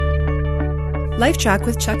LifeTrac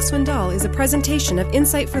with Chuck Swindoll is a presentation of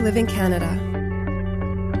Insight for Living Canada.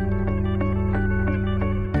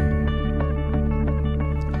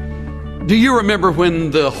 Do you remember when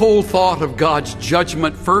the whole thought of God's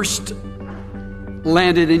judgment first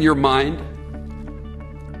landed in your mind?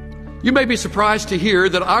 You may be surprised to hear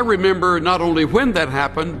that I remember not only when that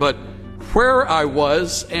happened, but where I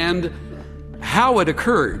was and how it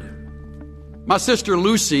occurred. My sister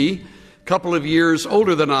Lucy, a couple of years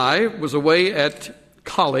older than I, was away at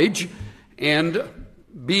college, and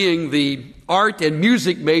being the art and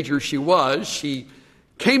music major she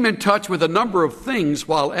came in touch with a number of things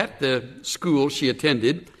while at the school she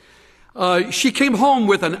attended. She came home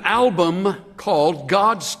with an album called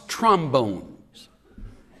God's Trombones.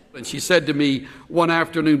 And she said to me one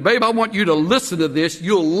afternoon, "Babe, I want you to listen to this.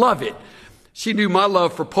 You'll love it." She knew my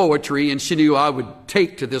love for poetry, and she knew I would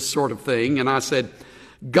take to this sort of thing. And I said,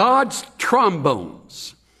 God's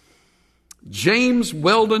Trombones, James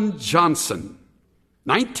Weldon Johnson,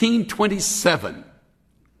 1927.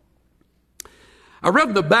 I read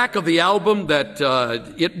in the back of the album that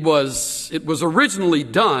it was originally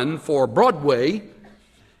done for Broadway,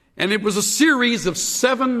 and it was a series of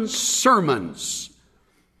 7 sermons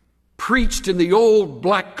preached in the old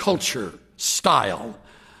black culture style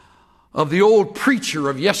of the old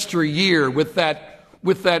preacher of yesteryear, with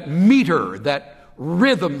that meter, that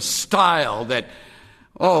rhythm style that,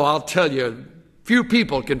 I'll tell you, few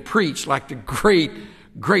people can preach like the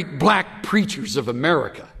great black preachers of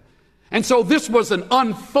America. And so this was an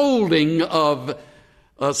unfolding of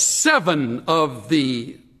 7 of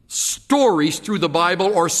the stories through the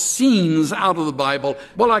Bible, or scenes out of the Bible.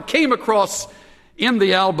 Well, I came across in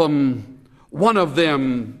the album one of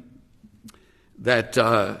them that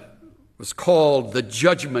was called The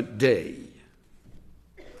Judgment Day.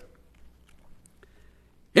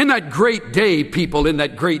 In that great day, people, in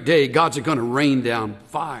that great day, God's going to rain down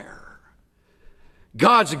fire.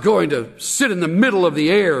 God's going to sit in the middle of the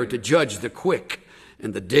air to judge the quick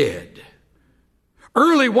and the dead.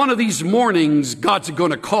 Early one of these mornings, God's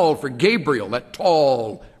going to call for Gabriel, that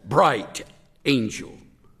tall, bright angel.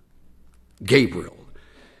 Gabriel.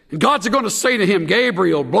 And God's going to say to him,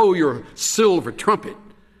 "Gabriel, blow your silver trumpet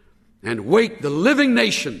and wake the living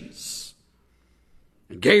nations."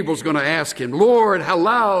 And Gabriel's going to ask him, "Lord, how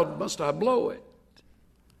loud must I blow it?"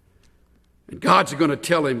 And God's going to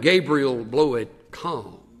tell him, "Gabriel, blow it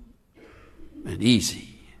calm and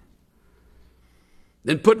easy."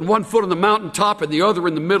 Then, putting one foot on the mountaintop and the other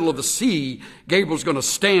in the middle of the sea, Gabriel's going to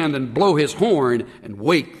stand and blow his horn and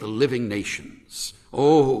wake the living nations.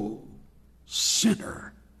 Oh,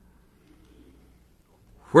 sinner,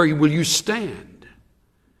 where will you stand?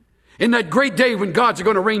 In that great day when God's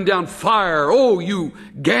going to rain down fire, oh, you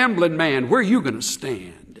gambling man, where are you going to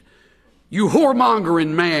stand? You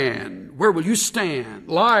whoremongering man, where will you stand?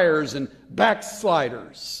 Liars and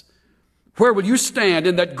backsliders, where will you stand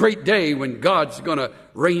in that great day when God's going to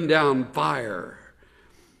rain down fire?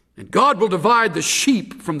 And God will divide the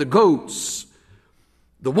sheep from the goats,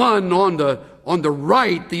 the one on the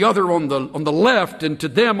right, the other on the left, and to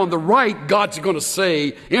them on the right, God's going to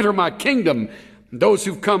say, "Enter my kingdom." And those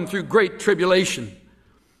who've come through great tribulation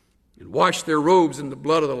and washed their robes in the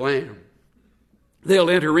blood of the Lamb, they'll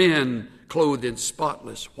enter in clothed in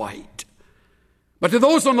spotless white. But to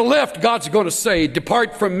those on the left, God's going to say,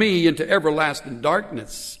 "Depart from me into everlasting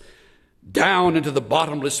darkness, down into the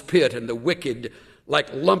bottomless pit, and the wicked,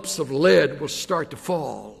 like lumps of lead, will start to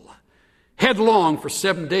fall. Headlong for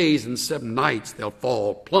 7 days and 7 nights they'll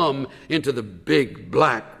fall plumb into the big,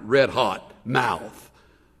 black, red-hot mouth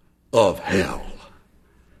of hell."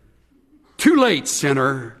 Too late,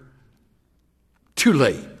 sinner. Too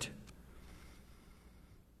late.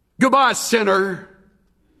 Goodbye, sinner.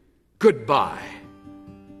 Goodbye.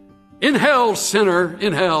 In hell, sinner,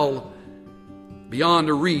 in hell, beyond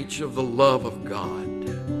the reach of the love of God.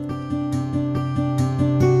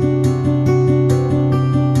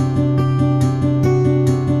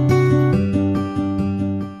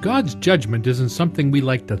 God's judgment isn't something we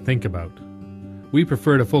like to think about. We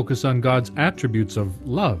prefer to focus on God's attributes of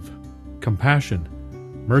love, compassion,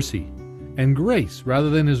 mercy, and grace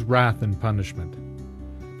rather than his wrath and punishment.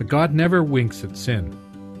 But God never winks at sin.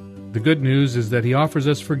 The good news is that he offers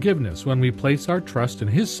us forgiveness when we place our trust in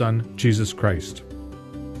his Son, Jesus Christ.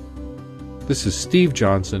 This is Steve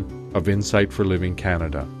Johnson of Insight for Living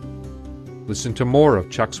Canada. Listen to more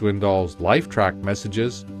of Chuck Swindoll's LifeTrac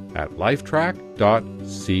messages at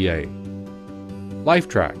lifetrac.ca.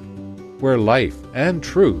 LifeTrac, where life and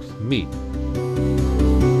truth meet.